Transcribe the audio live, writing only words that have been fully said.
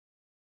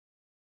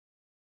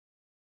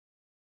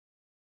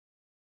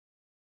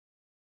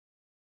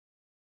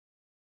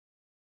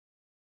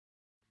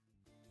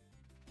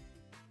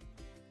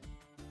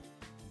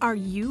Are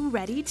you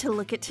ready to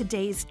look at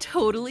today's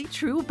totally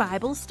true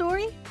Bible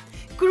story?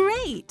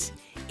 Great!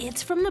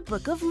 It's from the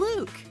book of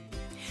Luke.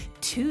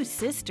 Two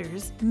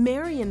sisters,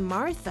 Mary and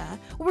Martha,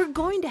 were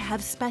going to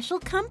have special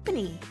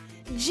company,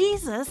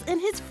 Jesus and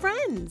his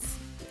friends.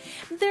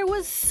 There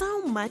was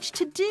so much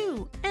to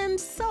do and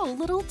so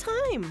little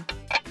time.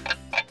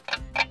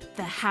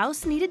 The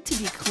house needed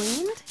to be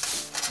cleaned,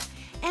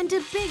 and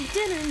a big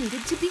dinner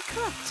needed to be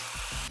cooked.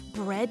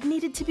 Bread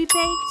needed to be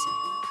baked,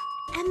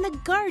 and the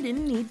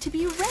garden needed to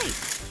be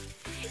raked.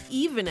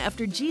 Even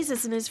after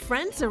Jesus and his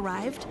friends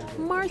arrived,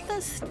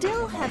 Martha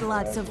still had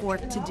lots of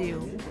work to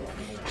do.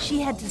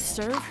 She had to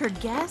serve her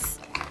guests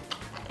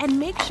and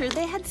make sure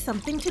they had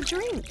something to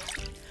drink.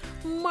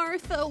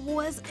 Martha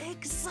was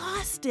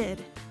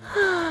exhausted.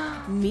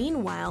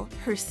 Meanwhile,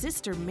 her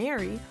sister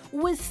Mary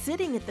was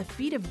sitting at the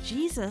feet of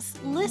Jesus,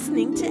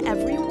 listening to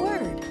every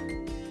word.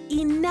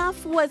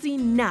 Enough was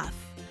enough.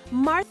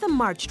 Martha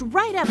marched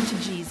right up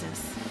to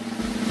Jesus.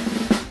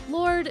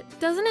 Lord,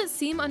 doesn't it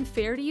seem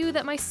unfair to you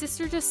that my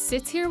sister just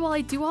sits here while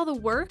I do all the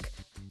work?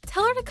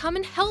 Tell her to come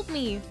and help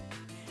me.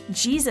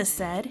 Jesus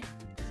said,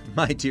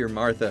 My dear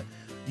Martha,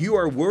 you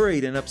are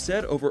worried and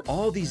upset over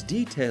all these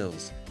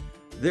details.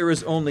 There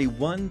is only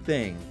one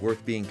thing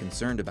worth being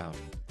concerned about.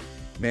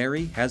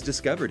 Mary has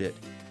discovered it,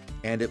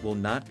 and it will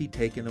not be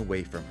taken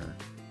away from her.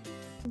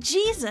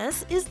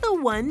 Jesus is the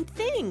one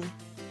thing.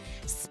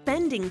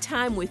 Spending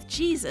time with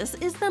Jesus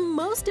is the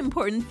most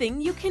important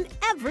thing you can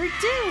ever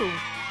do.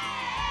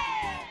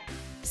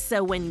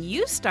 So when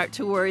you start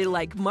to worry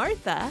like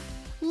Martha,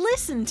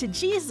 listen to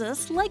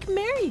Jesus like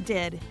Mary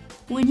did.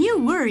 When you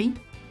worry,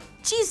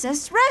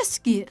 Jesus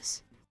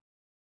rescues.